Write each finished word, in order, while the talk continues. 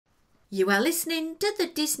You are listening to the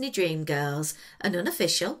Disney Dream Girls, an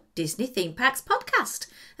unofficial Disney Theme Parks podcast.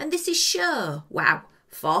 And this is show,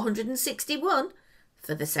 461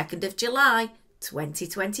 for the 2nd of July,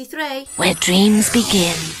 2023. Where dreams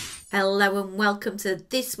begin. Hello and welcome to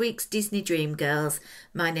this week's Disney Dream Girls.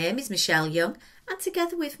 My name is Michelle Young, and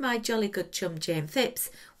together with my jolly good chum Jane Phipps,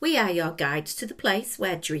 we are your guides to the place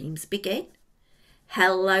where dreams begin.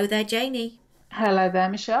 Hello there, Janie. Hello there,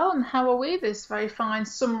 Michelle, and how are we this very fine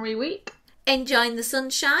summery week? Enjoying the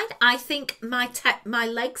sunshine. I think my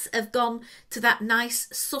legs have gone to that nice,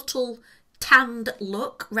 subtle, tanned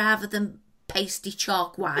look rather than pasty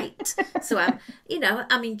chalk white. So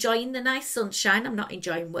I'm enjoying the nice sunshine. I'm not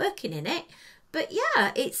enjoying working in it. But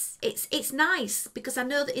yeah, it's nice because I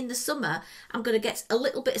know that in the summer I'm going to get a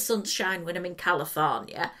little bit of sunshine when I'm in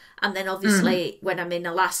California. And then obviously when I'm in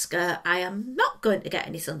Alaska, I am not going to get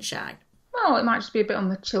any sunshine. Well, it might just be a bit on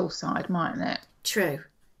the chill side, mightn't it? True.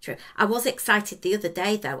 I was excited the other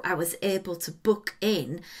day, though. I was able to book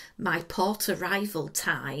in my port arrival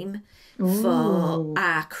time for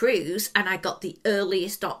our cruise, and I got the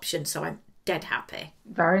earliest option, so I'm dead happy.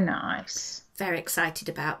 Very nice. Very excited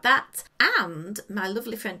about that. And my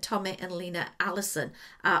lovely friend Tommy and Lena Allison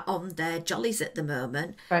are on their jollies at the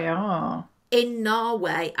moment. They are. In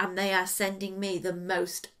Norway, and they are sending me the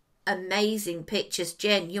most amazing pictures.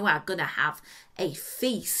 Jen, you are going to have a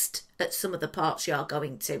feast at some of the ports you're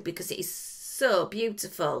going to because it is so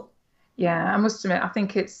beautiful. Yeah, I must admit, I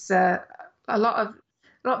think it's a lot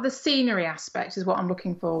of the scenery aspect is what I'm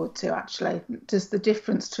looking forward to. Actually, just the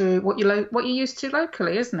difference to what you're used to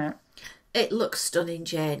locally, isn't it? It looks stunning,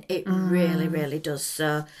 Jane. It really, really does.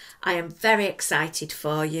 So I am very excited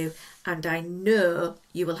for you, and I know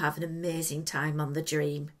you will have an amazing time on the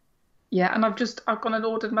Dream. Yeah, and I've gone and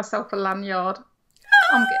ordered myself a lanyard.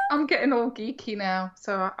 I'm getting all geeky now.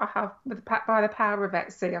 So I have, by the power of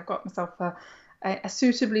Etsy, I've got myself a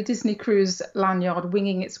suitably Disney Cruise lanyard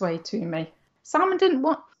winging its way to me. Simon didn't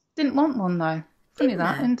want one though. Funny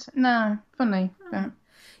that, isn't it? No, funny. Yeah.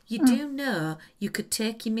 You do know you could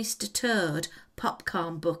take your Mr. Toad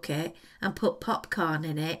popcorn bucket and put popcorn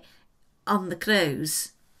in it on the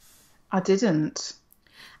cruise. I didn't.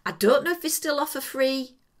 I don't know if they still offer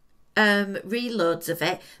free reloads of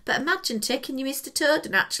it, but imagine taking your Mr. Toad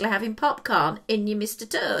and actually having popcorn in your Mr.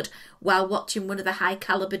 Toad while watching one of the high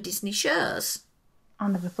caliber Disney shows. I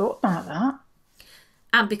never thought about that.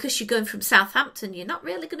 And because you're going from Southampton, you're not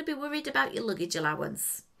really going to be worried about your luggage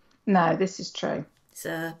allowance. No, this is true.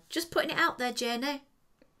 So just putting it out there, Janie.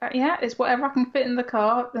 Yeah, it's whatever I can fit in the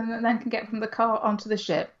car and then can get from the car onto the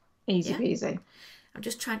ship. Easy peasy. I'm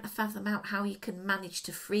just trying to fathom out how you can manage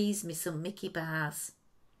to freeze me some Mickey bars.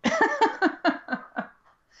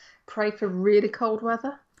 Pray for really cold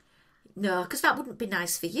weather. No, because that wouldn't be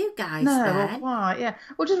nice for you guys. No, then. Well, why? Yeah,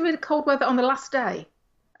 or just really cold weather on the last day,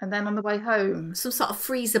 and then on the way home. Some sort of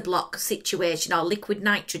freezer block situation or liquid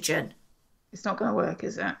nitrogen. It's not going to work,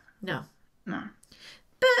 is it? No.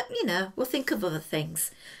 But we'll think of other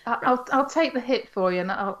things. I'll take the hit for you, and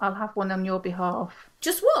I'll have one on your behalf.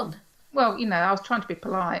 Just one? Well, I was trying to be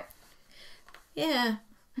polite. Yeah.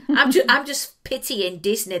 I'm just pitying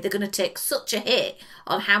Disney. They're going to take such a hit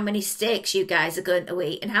on how many steaks you guys are going to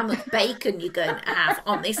eat and how much bacon you're going to have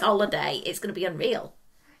on this holiday. It's going to be unreal.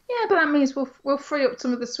 Yeah, but that means we'll free up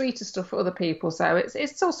some of the sweeter stuff for other people. So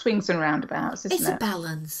it's all swings and roundabouts, isn't it? It's a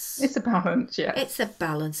balance. It's a balance, yeah. It's a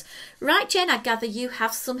balance. Right, Jen, I gather you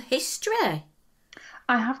have some history.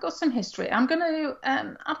 I have got some history. I've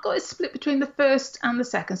got it split between the 1st and the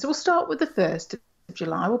 2nd. So we'll start with the 1st.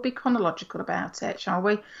 July. We'll be chronological about it, shall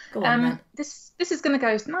we? Go on, then. This is going to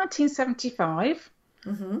go to 1975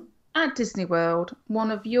 at Disney World. One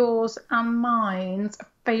of yours and mine's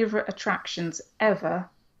favourite attractions ever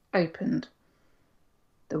opened.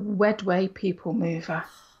 The Wedway People Mover,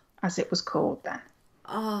 as it was called then.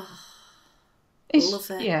 Oh, love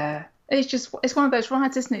it. Yeah, it's one of those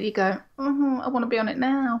rides, isn't it? You go, I want to be on it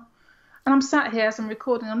now. And I'm sat here as I'm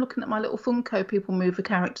recording. I'm looking at my little Funko People Mover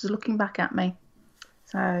characters looking back at me.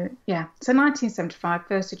 So, yeah. So 1975,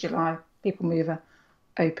 1st of July, People Mover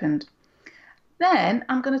opened. Then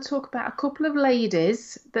I'm going to talk about a couple of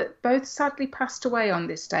ladies that both sadly passed away on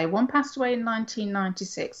this day. One passed away in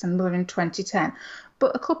 1996 and another in 2010.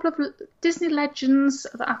 But a couple of Disney legends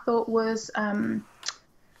that I thought was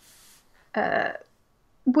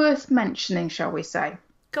worth mentioning, shall we say.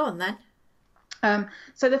 Go on, then.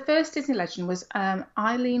 So the first Disney legend was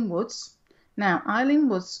Eileen Woods. Now, Eileen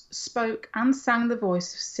Woods spoke and sang the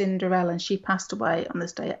voice of Cinderella, and she passed away on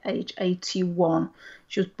this day at age 81.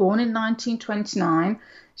 She was born in 1929.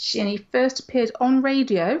 She first appeared on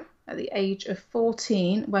radio at the age of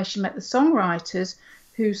 14, where she met the songwriters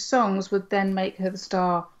whose songs would then make her the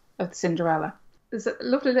star of Cinderella. There's a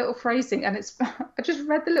lovely little phrasing, and it's I just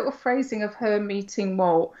read the little phrasing of her meeting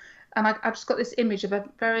Walt, and I just got this image of a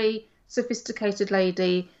very sophisticated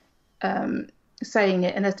lady saying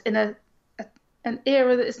it in an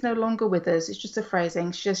era that is no longer with us. It's just a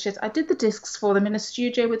phrasing. She says, I did the discs for them in a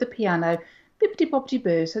studio with a piano, bippity boppity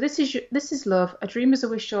boo. So this is love. A dream is a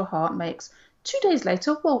wish your heart makes. 2 days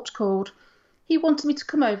later, Walt called. He wanted me to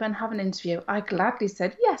come over and have an interview. I gladly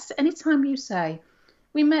said, yes, any time you say.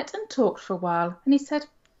 We met and talked for a while, and he said,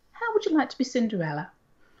 how would you like to be Cinderella?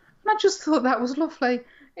 And I just thought that was lovely.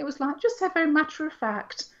 It was like, just so very matter of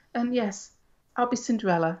fact. And yes, I'll be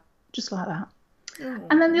Cinderella, just like that. Oh.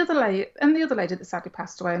 And then the other lady that sadly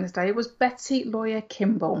passed away on this day was Betty Lawyer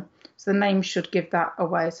Kimball. So the name should give that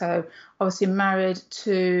away. So obviously married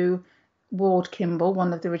to Ward Kimball,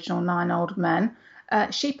 one of the original 9 old men.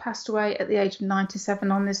 She passed away at the age of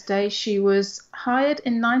 97 on this day. She was hired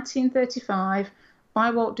in 1935 by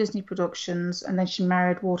Walt Disney Productions, and then she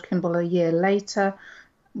married Ward Kimball a year later,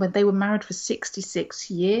 when they were married for 66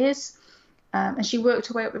 years. And she worked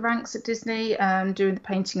her way up the ranks at Disney, doing the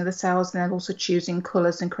painting of the cells, and then also choosing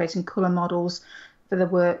colours and creating colour models for the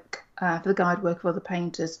work, for the guide work of other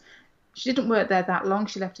painters. She didn't work there that long.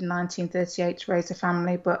 She left in 1938 to raise a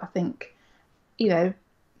family, but I think,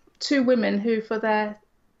 2 women who, for their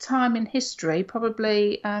time in history,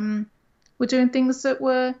 probably were doing things that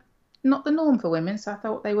were not the norm for women. So I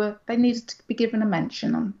thought they needed to be given a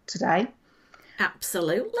mention on today.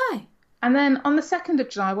 Absolutely. And then on the 2nd of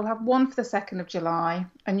July, we'll have one for the 2nd of July,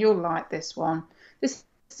 and you'll like this one. This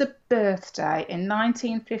is a birthday in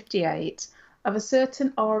 1958 of a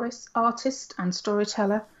certain artist and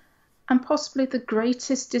storyteller, and possibly the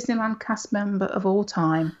greatest Disneyland cast member of all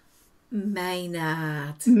time.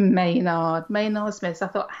 Maynard Smith. I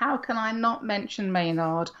thought, how can I not mention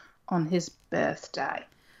Maynard on his birthday?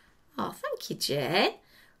 Oh, thank you, Jane.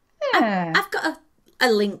 Yeah. I've got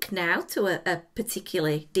a link now to a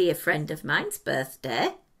particularly dear friend of mine's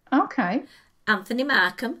birthday. Okay. Anthony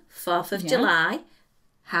Markham, 4th of July.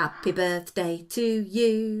 Happy birthday to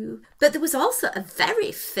you. But there was also a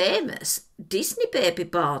very famous Disney baby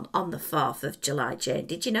born on the 4th of July, Jane.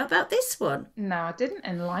 Did you know about this one? No, I didn't.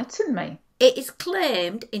 Enlighten me. It is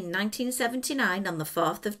claimed in 1979, on the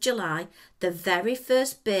 4th of July, the very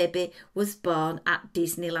first baby was born at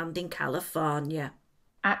Disneyland in California.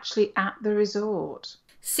 Actually at the resort.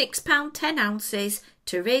 £6 10 ounces,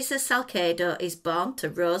 Teresa Salcedo is born to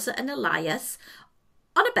Rosa and Elias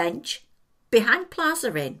on a bench behind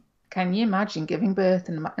Plaza Inn. Can you imagine giving birth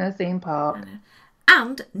in a theme park?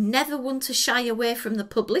 And never one to shy away from the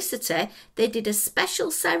publicity, they did a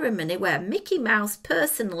special ceremony where Mickey Mouse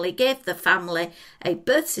personally gave the family a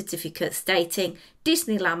birth certificate stating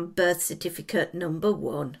Disneyland birth certificate number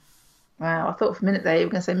 1. Wow, I thought for a minute there you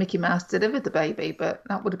were going to say Mickey Mouse delivered the baby, but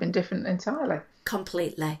that would have been different entirely.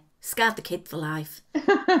 Completely. Scarred the kid for life.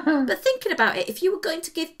 But thinking about it, if you were going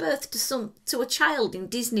to give birth to a child in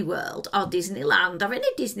Disney World or Disneyland or any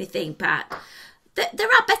Disney theme park, there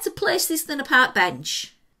are better places than a park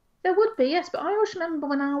bench. There would be, yes, but I always remember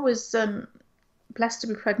when I was blessed to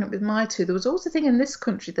be pregnant with my 2, there was always a thing in this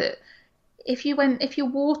country that if your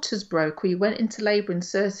waters broke or you went into labour in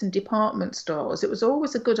certain department stores, it was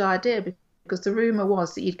always a good idea because the rumour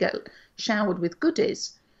was that you'd get showered with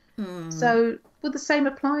goodies. So would the same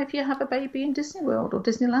apply if you have a baby in Disney World or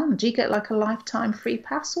Disneyland? Do you get like a lifetime free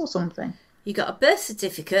pass or something? You got a birth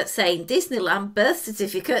certificate saying Disneyland birth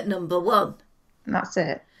certificate number 1. And that's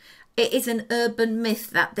it. It is an urban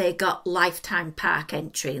myth that they got lifetime park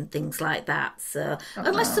entry and things like that. So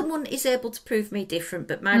unless someone is able to prove me different,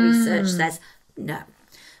 but my research says no.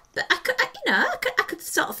 But I could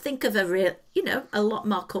sort of think of a real, a lot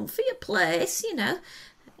more comfier place,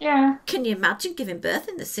 Yeah. Can you imagine giving birth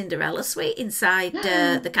in the Cinderella suite inside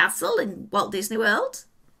the castle in Walt Disney World?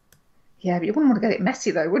 Yeah, but you wouldn't want to get it messy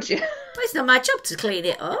though, would you? Well, it's not my job to clean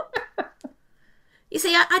it up. You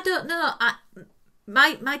see, I don't know.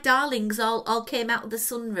 My darlings all came out of the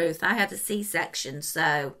sunroof. I had a C-section,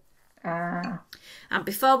 so... And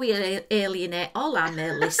before we alienate all our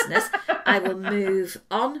male listeners, I will move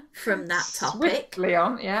on from that topic. Swiftly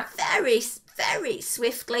on, yeah. Very, very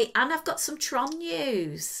swiftly. And I've got some Tron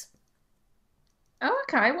news. Oh,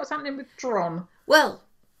 okay. What's happening with Tron? Well,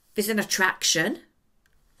 there's an attraction.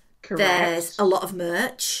 Correct. There's a lot of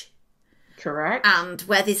merch. Correct. And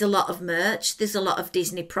where there's a lot of merch, there's a lot of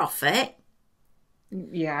Disney profit.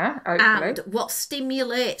 Yeah, hopefully. And what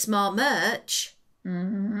stimulates more merch?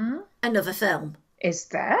 Another film. Is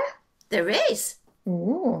there? There is.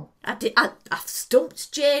 Ooh. I've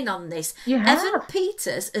stumped Jane on this. You have? Evan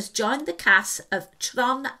Peters has joined the cast of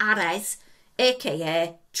Tron Ares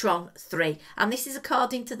aka Tron 3. And this is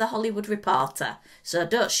according to the Hollywood Reporter. So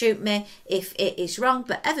don't shoot me if it is wrong,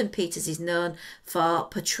 but Evan Peters is known for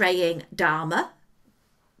portraying Dahmer.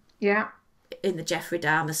 Yeah. In the Jeffrey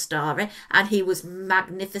Dahmer story, and he was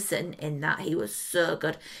magnificent in that. He was so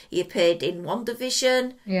good. He appeared in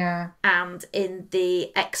WandaVision, and in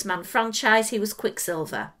the X-Men franchise he was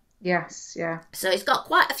Quicksilver. Yes, yeah. So he's got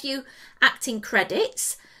quite a few acting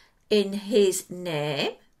credits in his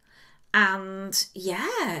name, and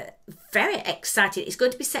yeah, very excited. It's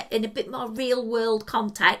going to be set in a bit more real world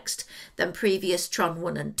context than previous Tron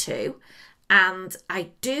 1 and 2, and I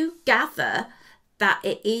do gather that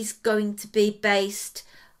it is going to be based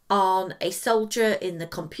on a soldier in the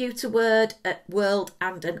computer world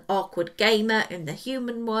and an awkward gamer in the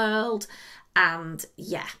human world. And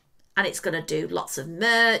yeah, and it's going to do lots of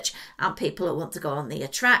merch and people who want to go on the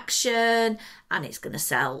attraction, and it's going to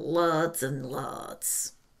sell loads and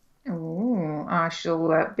loads. Oh, I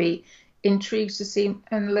shall be intrigued to see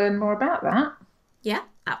and learn more about that. Yeah,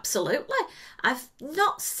 absolutely. I've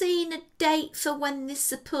not seen a date for when this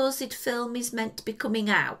supposed film is meant to be coming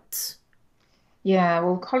out. Yeah,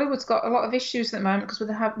 well, Hollywood's got a lot of issues at the moment because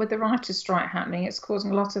with the writer's strike happening, it's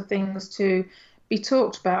causing a lot of things to be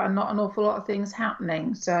talked about and not an awful lot of things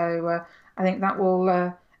happening. So I think that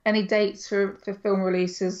will any dates for film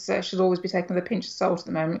releases should always be taken with a pinch of salt at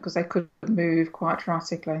the moment because they could move quite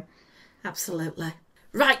drastically. Absolutely.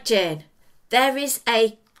 Right, Jane. There is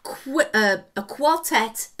a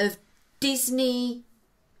quartet of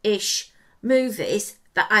Disney-ish movies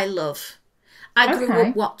that I love. I grew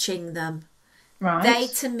up watching them. Right. They,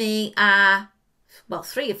 to me, are, well,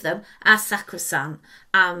 3 of them are sacrosanct.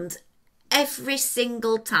 And every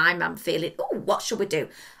single time I'm feeling, oh, what shall we do?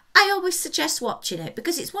 I always suggest watching it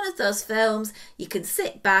because it's one of those films you can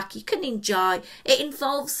sit back, you can enjoy. It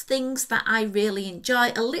involves things that I really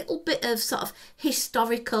enjoy. A little bit of sort of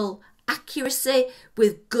historical accuracy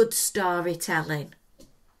with good storytelling.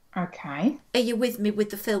 Okay. Are you with me with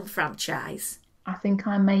the film franchise? I think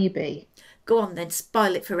I may be. Go on then,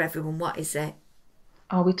 spoil it for everyone. What is it?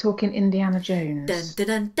 Are we talking Indiana Jones? Dun,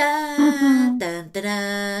 dun, dun, dun, dun, dun,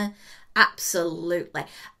 dun. Absolutely.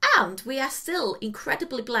 And we are still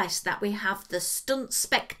incredibly blessed that we have the stunt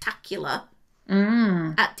spectacular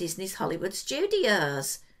at Disney's Hollywood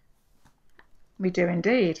Studios. We do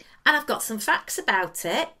indeed. And I've got some facts about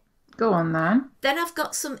it. Go on then. Then I've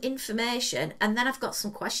got some information, and then I've got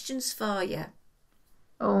some questions for you.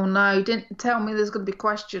 Oh no, you didn't tell me there's going to be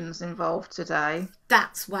questions involved today.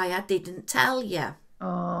 That's why I didn't tell you.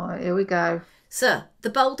 Oh, here we go. So, the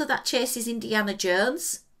boulder that chases Indiana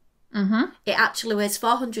Jones, it actually weighs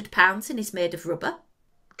 400 pounds and is made of rubber.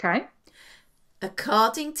 Okay.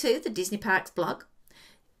 According to the Disney Parks blog,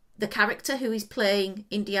 the character who is playing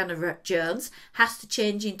Indiana Jones has to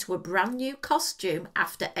change into a brand new costume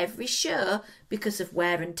after every show because of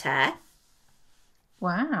wear and tear.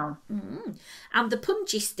 Wow. And the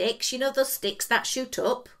punji sticks, you know those sticks that shoot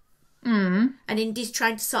up? And Indy's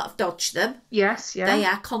trying to sort of dodge them. Yes, yeah. They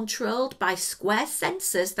are controlled by square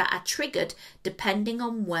sensors that are triggered depending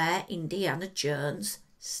on where Indiana Jones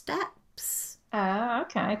steps.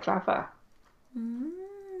 Okay, clever.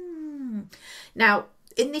 Now,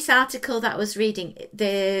 in this article that I was reading,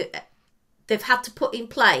 they've had to put in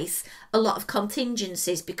place a lot of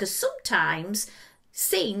contingencies because sometimes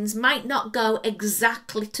scenes might not go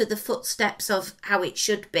exactly to the footsteps of how it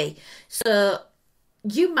should be. So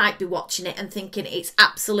you might be watching it and thinking it's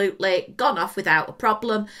absolutely gone off without a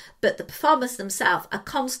problem, but the performers themselves are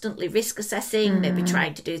constantly risk assessing, maybe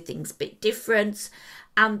trying to do things a bit different,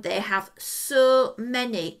 and they have so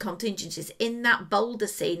many contingencies. In that boulder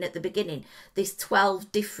scene at the beginning, there's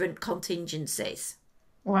 12 different contingencies.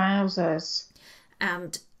 Wowzers.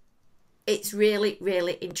 And it's really,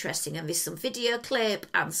 really interesting, and there's some video clip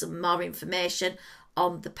and some more information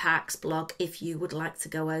on the Parks blog if you would like to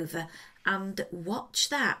go over and watch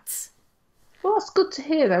that. Well, it's good to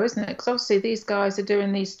hear, though, isn't it? Because obviously these guys are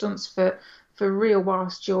doing these stunts for real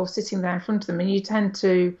whilst you're sitting there in front of them, and you tend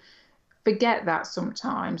to forget that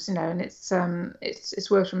sometimes, you know. And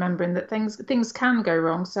it's worth remembering that things can go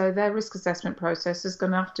wrong. So their risk assessment process is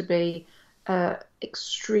going to have to be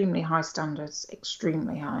extremely high standards,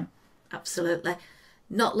 extremely high. Absolutely.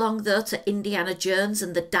 Not long though to Indiana Jones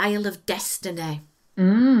and the Dial of Destiny.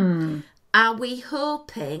 Are we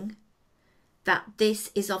hoping that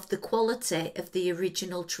this is of the quality of the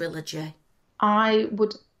original trilogy? I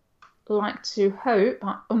would like to hope.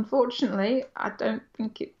 Unfortunately, I don't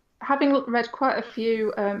think it. Having read quite a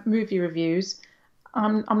few movie reviews,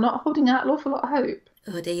 I'm not holding out an awful lot of hope.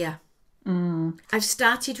 Oh dear. I've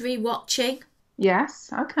started rewatching.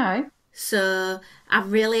 Yes. Okay. So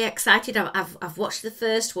I'm really excited. I've watched the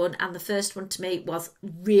first one, and the first one to me was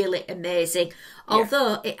really amazing.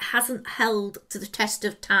 Although it hasn't held to the test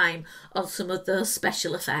of time on some of those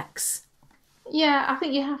special effects. Yeah, I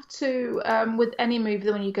think you have to with any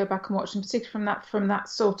movie when you go back and watch them, particularly from that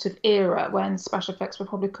sort of era when special effects were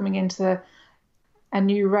probably coming into a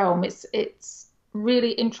new realm. It's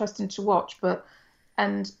really interesting to watch,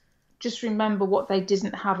 and just remember what they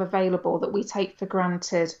didn't have available that we take for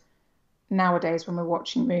granted nowadays when we're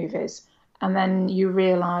watching movies. And then you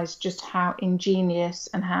realise just how ingenious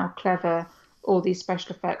and how clever all these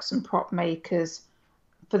special effects and prop makers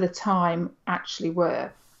for the time actually were.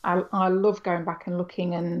 I love going back and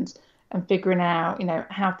looking and figuring out,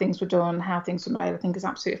 how things were done, how things were made. I think is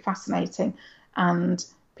absolutely fascinating. And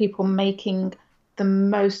people making the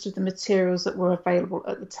most of the materials that were available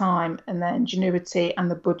at the time, and their ingenuity and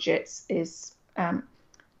the budgets is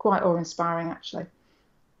quite awe-inspiring, actually.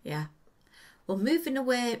 Yeah. Well, moving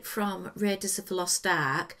away from Raiders of the Lost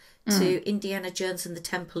Ark to Indiana Jones and the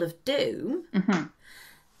Temple of Doom,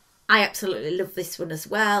 I absolutely love this one as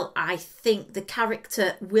well. I think the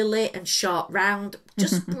character Willie and Short Round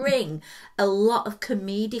just bring a lot of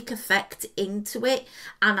comedic effect into it,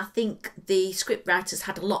 and I think the scriptwriters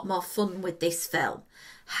had a lot more fun with this film.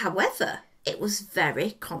 However, it was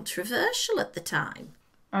very controversial at the time.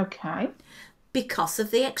 Okay. Because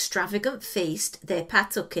of the extravagant feast they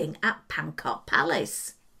partooking at Pankot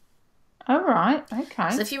Palace. All right,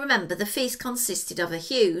 okay. So if you remember, the feast consisted of a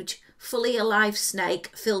huge, fully alive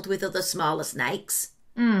snake filled with other smaller snakes,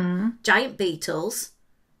 giant beetles,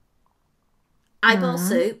 eyeball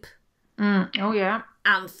soup, Oh, yeah.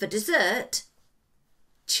 and for dessert,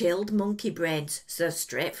 chilled monkey brains, so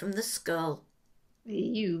straight from the skull.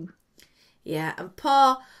 You. Yeah, and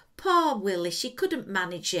poor Willie, she couldn't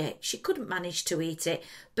manage it. She couldn't manage to eat it.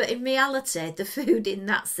 But in reality, the food in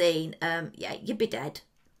that scene, you'd be dead.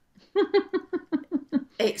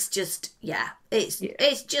 It's just,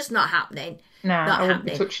 it's just not happening. No, not I wouldn't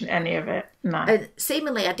happening. be touching any of it. No. And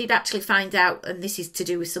seemingly, I did actually find out, and this is to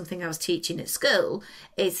do with something I was teaching at school,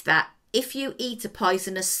 is that if you eat a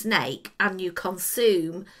poisonous snake and you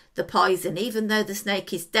consume the poison, even though the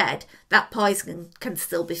snake is dead, that poison can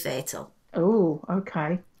still be fatal. Oh,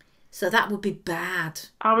 okay. So that would be bad.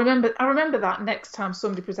 I'll remember that next time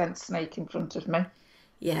somebody presents snake in front of me.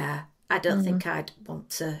 Yeah, I don't think I'd want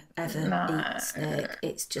to ever eat snake.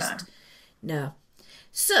 It's just, no.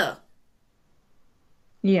 So,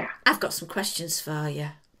 yeah. I've got some questions for you.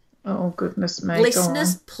 Oh, goodness me.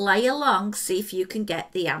 Listeners, play along, see if you can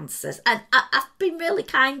get the answers. And I've been really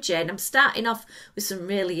kind, Jane. I'm starting off with some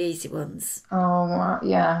really easy ones. Oh,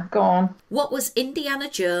 yeah, go on. What was Indiana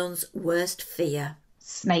Jones' worst fear?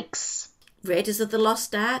 Snakes. Raiders of the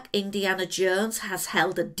Lost Ark, Indiana Jones has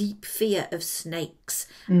held a deep fear of snakes,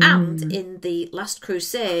 and in The Last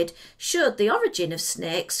Crusade showed the origin of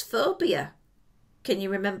snakes phobia. Can you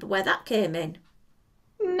remember where that came in?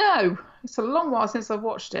 No, it's a long while since I've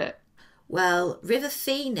watched it. Well, River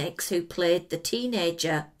Phoenix, who played the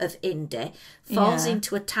teenager of Indy, falls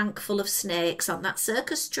into a tank full of snakes on that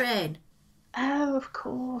circus train. Oh, of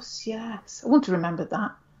course, yes. I want to remember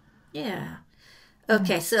that. Yeah.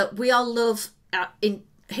 Okay, so we all love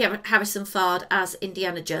Harrison Ford as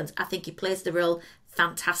Indiana Jones. I think he plays the role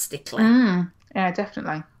fantastically. Yeah,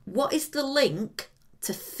 definitely. What is the link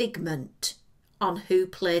to Figment on who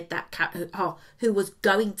played that or who was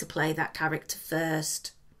going to play that character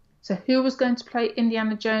first? So who was going to play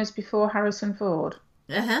Indiana Jones before Harrison Ford?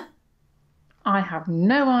 I have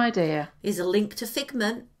no idea. Is a link to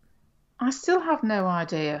Figment. I still have no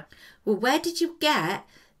idea. Well, where did you get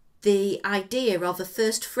the idea of the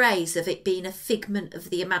first phrase of it being a figment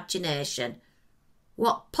of the imagination?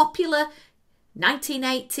 What popular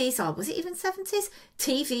 1980s, or was it even 70s,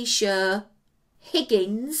 TV show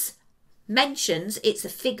Higgins mentions it's a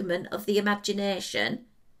figment of the imagination?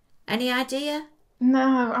 Any idea?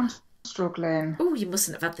 No, I'm struggling. Oh, you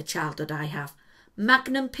mustn't have had the childhood I have.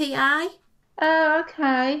 Magnum P.I.? Oh,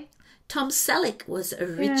 okay. Tom Selleck was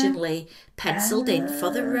originally penciled in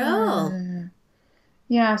for the role.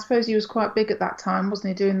 Yeah, I suppose he was quite big at that time, wasn't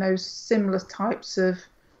he, doing those similar types of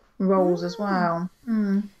roles as well.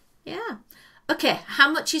 Yeah. Okay,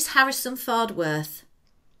 how much is Harrison Ford worth?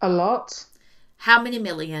 A lot. How many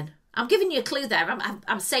million? I'm giving you a clue there.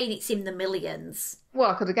 I'm saying it's in the millions.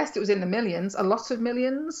 Well, I could have guessed it was in the millions. A lot of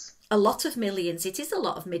millions. A lot of millions. It is a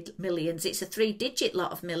lot of millions. It's a 3-digit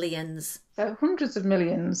lot of millions. So hundreds of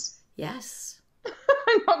millions. Yes.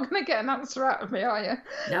 You're not going to get an answer out of me, are you?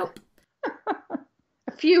 Nope.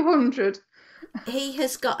 A few hundred. He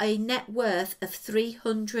has got a net worth of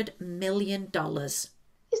 $300 million.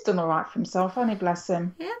 He's done all right for himself, only bless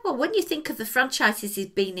him. Yeah, well, when you think of the franchises he's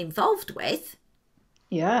been involved with,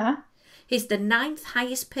 Yeah. he's the 9th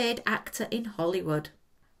highest paid actor in Hollywood.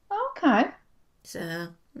 Okay. So,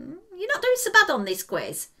 you're not doing so bad on this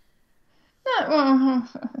quiz. No, well,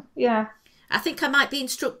 yeah. I think I might be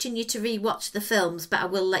instructing you to re-watch the films, but I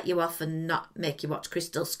will let you off and not make you watch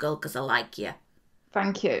Crystal Skull because I like you.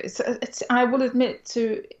 Thank you. I will admit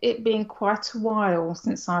to it being quite a while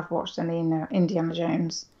since I've watched any Indiana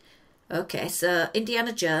Jones. Okay, so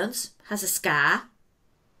Indiana Jones has a scar.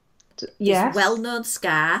 Yes. This well-known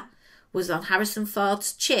scar was on Harrison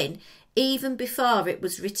Ford's chin even before it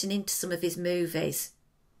was written into some of his movies.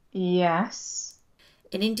 Yes.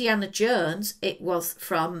 In Indiana Jones, it was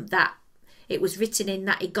from that. It was written in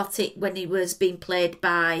that he got it when he was being played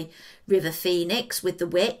by River Phoenix with the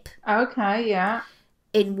whip. Okay, yeah.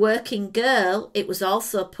 In Working Girl, it was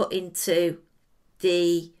also put into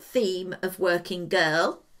the theme of Working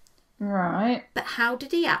Girl. Right. But how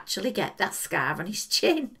did he actually get that scar on his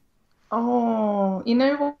chin? Oh, you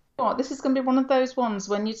know what? This is going to be one of those ones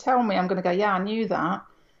when you tell me, I'm going to go, yeah, I knew that.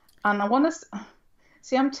 And I want to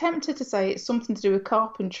see, I'm tempted to say it's something to do with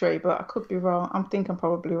carpentry, but I could be wrong. I think I'm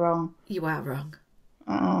probably wrong. You are wrong.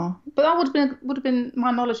 Oh, but that would have been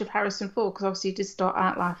my knowledge of Harrison Ford, because obviously he did start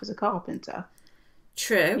out life as a carpenter.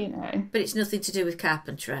 True. You know. But it's nothing to do with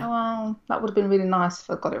carpentry. Oh, well, that would have been really nice if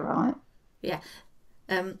I got it right. Yeah.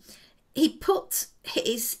 He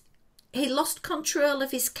lost control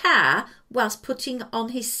of his car whilst putting on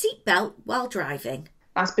his seatbelt while driving.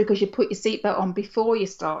 That's because you put your seatbelt on before you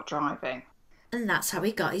start driving. And that's how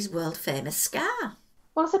he got his world famous scar.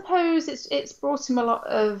 Well, I suppose it's brought him a lot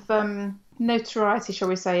of notoriety, shall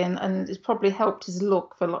we say, and it's probably helped his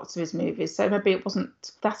look for lots of his movies. So maybe it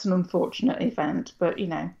wasn't that an unfortunate event, but you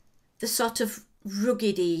know. The sort of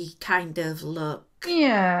ruggedy kind of look.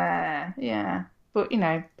 Yeah, yeah. But, you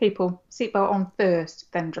know, people, seatbelt on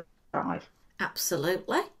first, then drive.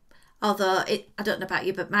 Absolutely. Although, I don't know about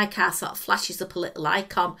you, but my car sort of flashes up a little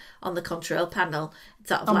icon on the control panel.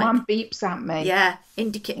 Sort of mine beeps at me. Yeah,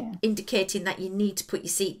 indicating that you need to put your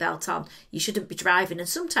seatbelt on. You shouldn't be driving. And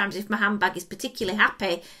sometimes if my handbag is particularly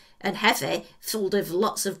happy and heavy, filled with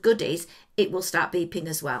lots of goodies, it will start beeping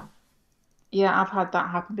as well. Yeah, I've had that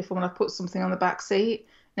happen before when I put something on the back seat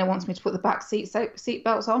and it wants me to put the back seat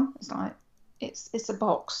belts on. It's like, it's a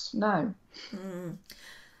box. No.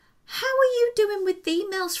 How are you doing with the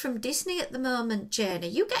emails from Disney at the moment, Jane? Are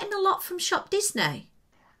you getting a lot from Shop Disney?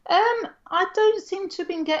 I don't seem to have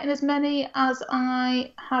been getting as many as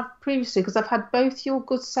I have previously, because I've had both your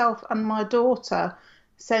good self and my daughter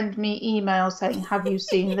send me emails saying, "Have you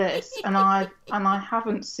seen this?" and I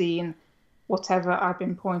haven't seen whatever I've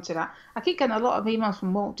been pointed at. I keep getting a lot of emails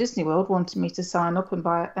from Walt Disney World wanting me to sign up and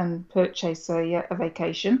buy and purchase a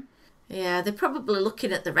vacation. Yeah, they're probably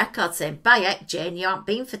looking at the record saying, "By heck, Jane, you haven't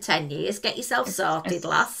been for 10 years. Get yourself sorted,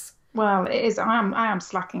 lass." Well, it is. I am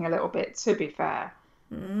slacking a little bit, to be fair.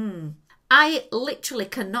 I literally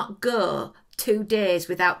cannot go 2 days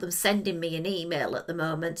without them sending me an email at the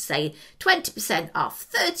moment saying 20% off,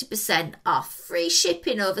 30% off, free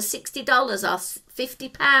shipping over $60 or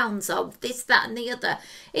 £50 or this, that and the other.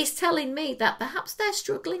 It's telling me that perhaps they're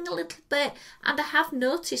struggling a little bit, and I have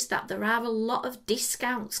noticed that there are a lot of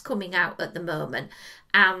discounts coming out at the moment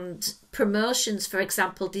and promotions. For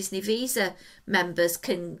example, Disney Visa members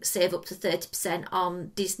can save up to 30%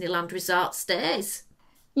 on Disneyland resort stays.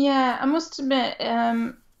 Yeah, I must admit,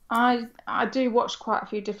 I do watch quite a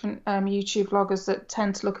few different YouTube vloggers that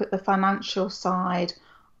tend to look at the financial side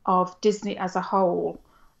of Disney as a whole.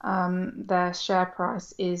 Their share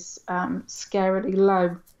price is scarily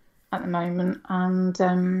low at the moment,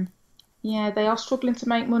 and yeah, they are struggling to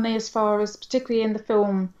make money, as far as particularly in the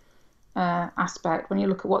film aspect. When you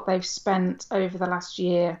look at what they've spent over the last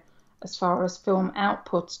year as far as film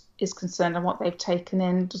output is concerned, and what they've taken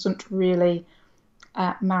in doesn't really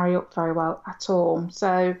marry up very well at all.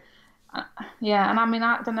 So yeah, and I mean,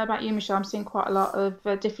 I don't know about you, Michelle, I'm seeing quite a lot of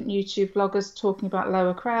different YouTube vloggers talking about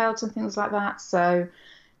lower crowds and things like that. So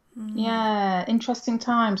yeah, interesting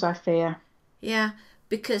times, I fear. Yeah,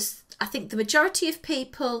 because I think the majority of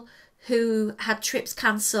people who had trips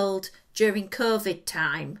cancelled during COVID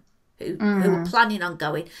time, who were planning on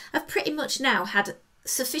going, have pretty much now had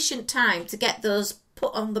sufficient time to get those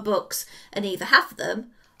put on the books and either have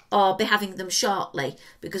them or be having them shortly,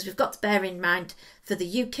 because we've got to bear in mind, for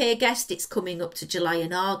the UK guest, it's coming up to July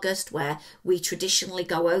and August, where we traditionally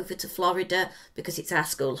go over to Florida because it's our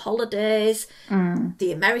school holidays.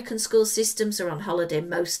 The American school systems are on holiday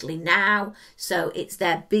mostly now, so it's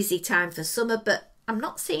their busy time for summer, but I'm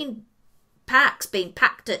not seeing parks being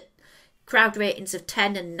packed at crowd ratings of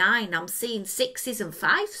 10 and 9. I'm seeing 6s and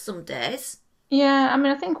 5s some days. Yeah, I mean,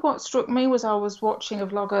 I think what struck me was I was watching a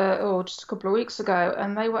vlogger just a couple of weeks ago,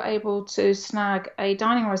 and they were able to snag a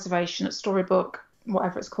dining reservation at Storybook,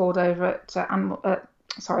 whatever it's called, over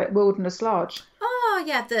at Wilderness Lodge. Oh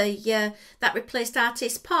yeah, the that replaced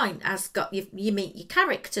Artist Point has got you meet your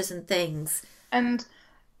characters and things. And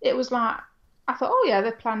it was like, I thought, oh yeah,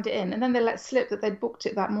 they planned it in, and then they let slip that they'd booked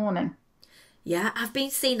it that morning. Yeah, I've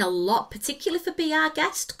been seeing a lot, particularly for Be Our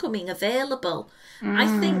Guest coming available.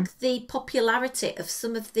 I think the popularity of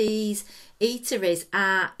some of these eateries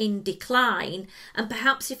are in decline, and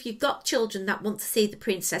perhaps if you've got children that want to see the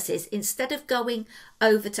princesses, instead of going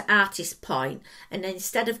over to Artist Point and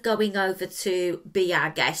instead of going over to Be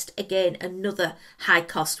Our Guest, again another high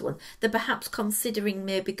cost one, they're perhaps considering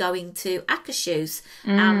maybe going to Akershus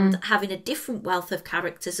and having a different wealth of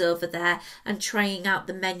characters over there and trying out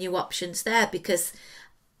the menu options there, because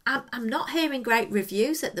I'm not hearing great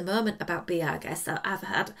reviews at the moment about Be Our Guest. I've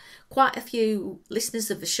had quite a few listeners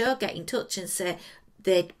of the show get in touch and say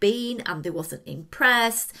they'd been and they wasn't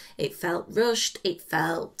impressed. It felt rushed. It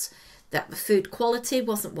felt that the food quality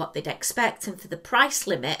wasn't what they'd expect, and for the price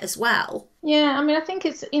limit as well. Yeah, I mean, I think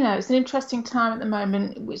it's an interesting time at the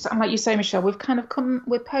moment. Like you say, Michelle, we're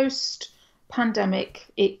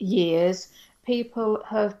post-pandemic years. People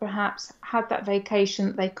have perhaps had that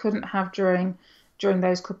vacation they couldn't have during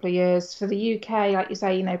those couple of years. For the UK, like you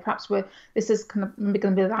say, perhaps this is kind of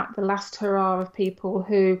going to be the last hurrah of people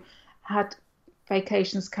who had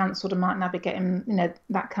vacations cancelled and might now be getting,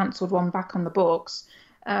 that cancelled one back on the books.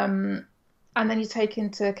 And then you take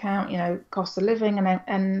into account, cost of living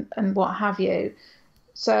and what have you.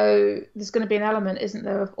 So there's going to be an element, isn't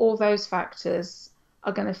there, of all those factors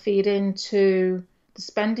are going to feed into the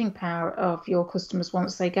spending power of your customers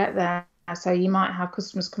once they get there. So you might have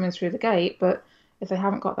customers coming through the gate, but if they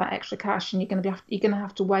haven't got that extra cash, and you're going to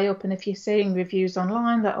have to weigh up, and if you're seeing reviews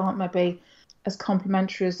online that aren't maybe as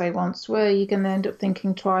complimentary as they once were, you're going to end up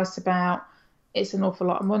thinking twice about, it's an awful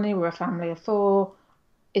lot of money, we're a family of 4,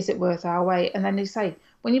 is it worth our wait? And then they say,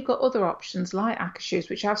 when you've got other options like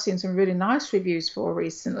Akershus, which I've seen some really nice reviews for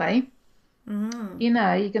recently,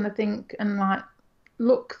 you're going to think and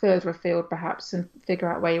look further afield perhaps and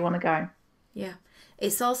figure out where you want to go. Yeah.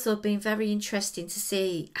 It's also been very interesting to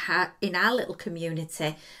see how, in our little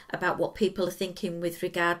community, about what people are thinking with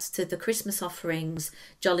regards to the Christmas offerings,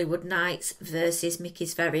 Jollywood Nights versus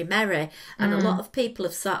Mickey's Very Merry. And a lot of people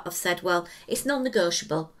have sort of said, well, it's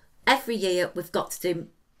non-negotiable. Every year we've got to do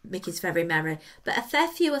Mickey's Very Merry. But a fair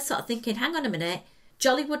few are sort of thinking, hang on a minute,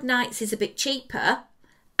 Jollywood Nights is a bit cheaper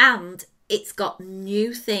and it's got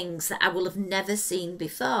new things that I will have never seen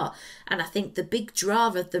before. And I think the big draw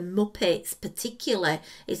of the Muppets particularly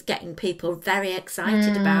is getting people very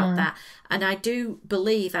excited about that. And I do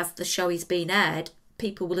believe as the show is being aired,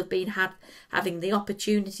 people will have been having the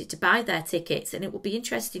opportunity to buy their tickets, and it will be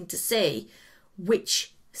interesting to see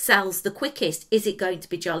which sells the quickest. Is it going to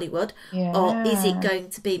be Jollywood or is it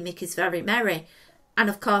going to be Mickey's Very Merry? And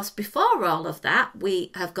of course, before all of that,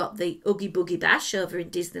 we have got the Oogie Boogie Bash over in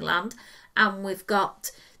Disneyland, and we've got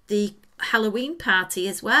the Halloween party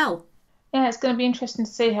as well. Yeah, it's going to be interesting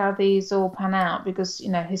to see how these all pan out, because,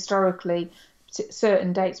 historically,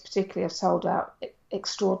 certain dates particularly have sold out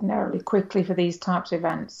extraordinarily quickly for these types of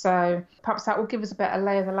events. So perhaps that will give us a better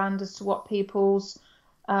lay of the land as to what people's,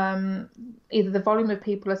 either the volume of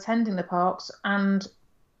people attending the parks, and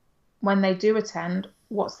when they do attend,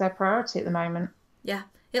 what's their priority at the moment. Yeah,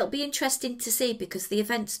 it'll be interesting to see, because the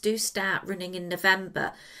events do start running in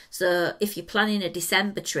November. So if you're planning a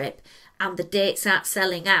December trip and the dates aren't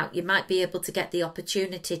selling out, you might be able to get the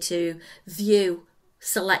opportunity to view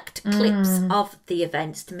select clips of the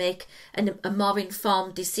events to make a more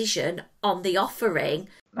informed decision on the offering.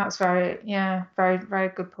 That's very, very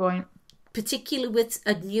good point. Particularly with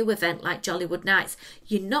a new event like Jollywood Nights,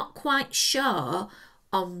 you're not quite sure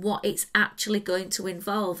on what it's actually going to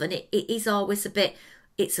involve, and it is always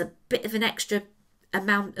it's a bit of an extra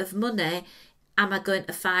amount of money. Am I going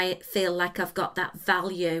to feel like I've got that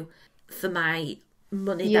value for my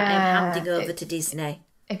money that I'm handing over to Disney?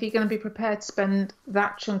 If you're going to be prepared to spend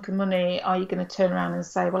that chunk of money, are you going to turn around and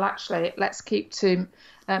say, well, actually, let's keep to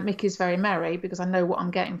Mickey's Very Merry, because I know what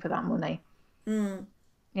I'm getting for that money?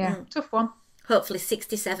 Tough one. Hopefully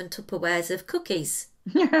 67 Tupperwares of cookies.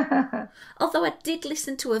 Although I did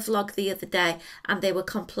listen to a vlog the other day and they were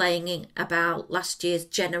complaining about last year's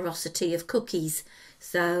generosity of cookies.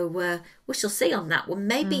 So we shall see on that one.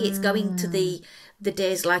 Maybe it's going to the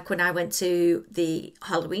days like when I went to the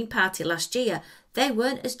Halloween party last year. They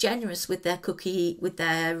weren't as generous with their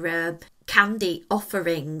candy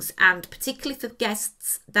offerings, and particularly for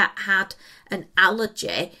guests that had an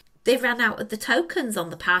allergy, they ran out of the tokens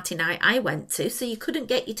on the party night I went to, so you couldn't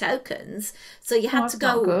get your tokens. So you had to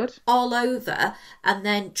go all over and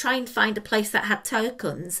then try and find a place that had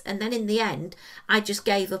tokens. And then in the end, I just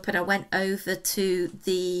gave up and I went over to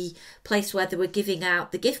the place where they were giving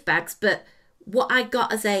out the gift bags. But what I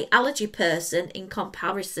got as a allergy person in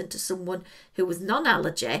comparison to someone who was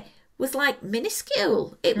non-allergy was like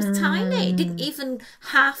minuscule. It was tiny. It didn't even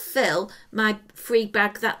half fill my free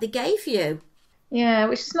bag that they gave you. Yeah,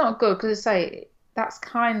 which is not good because, I say, that's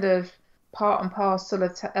kind of part and parcel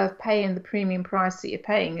of paying the premium price that you're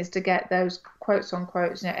paying, is to get those quotes on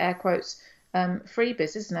quotes, air quotes,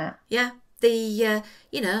 freebies, isn't it? Yeah, the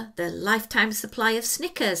the lifetime supply of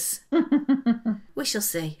Snickers. We shall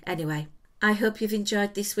see. Anyway, I hope you've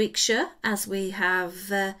enjoyed this week's show, as we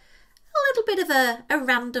have a little bit of a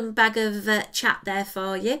random bag of chat there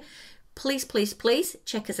for you. Please, please, please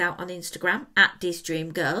check us out on Instagram at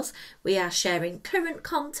DisDreamGirls. We are sharing current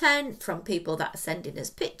content from people that are sending us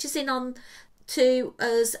pictures in on to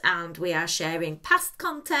us, and we are sharing past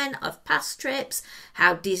content of past trips,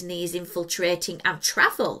 how Disney is infiltrating and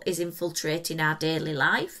travel is infiltrating our daily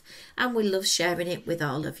life, and we love sharing it with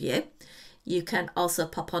all of you. You can also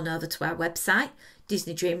pop on over to our website,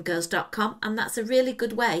 DisneyDreamGirls.com, and that's a really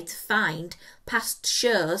good way to find past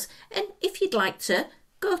shows. And if you'd like to,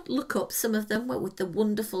 go look up some of them with the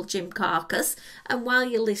wonderful Jim Carcass. And while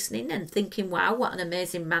you're listening and thinking, wow, what an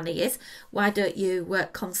amazing man he is, why don't you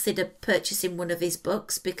consider purchasing one of his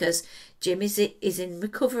books? Because Jim is in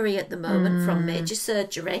recovery at the moment from major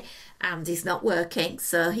surgery, and he's not working,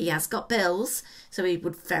 so he has got bills. So he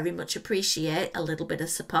would very much appreciate a little bit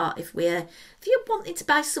of support. If you're wanting to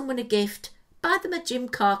buy someone a gift, buy them a Jim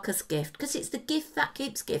Carcass gift, because it's the gift that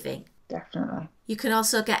keeps giving. Definitely. You can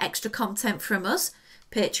also get extra content from us.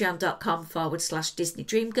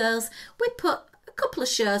 Patreon.com/DisneyDreamGirls. We put a couple of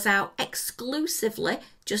shows out exclusively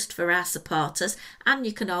just for our supporters, and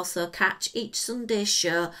you can also catch each Sunday's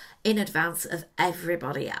show in advance of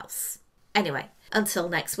everybody else. Anyway, until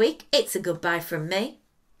next week, it's a goodbye from me.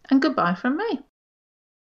 And goodbye from me.